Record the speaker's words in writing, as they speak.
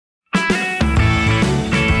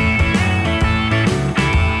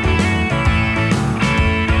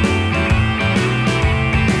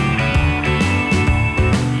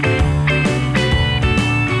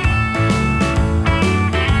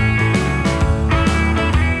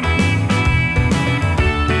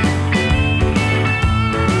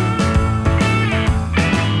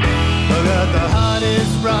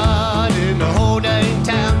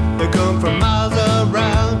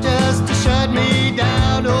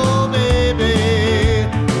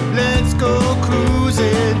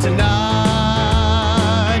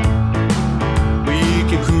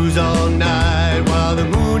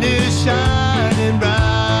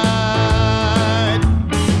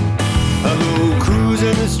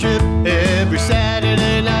cruising the strip every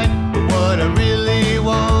Saturday night. But what I really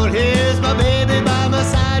want is my baby by my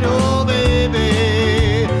side. Oh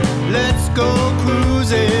baby, let's go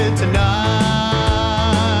cruising tonight.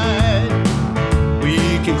 We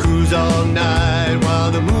can cruise all night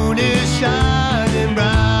while the moon is shining bright.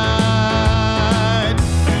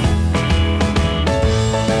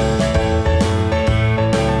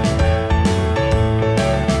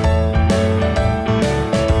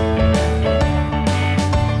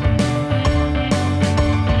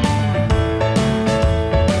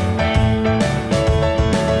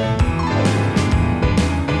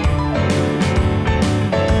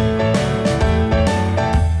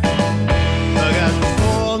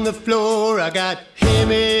 Floor, I got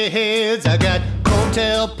hemi heads, I got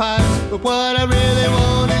cocktail pipes, but what I really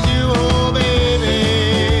want is you, oh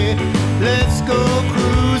baby. Let's go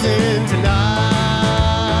cruising tonight.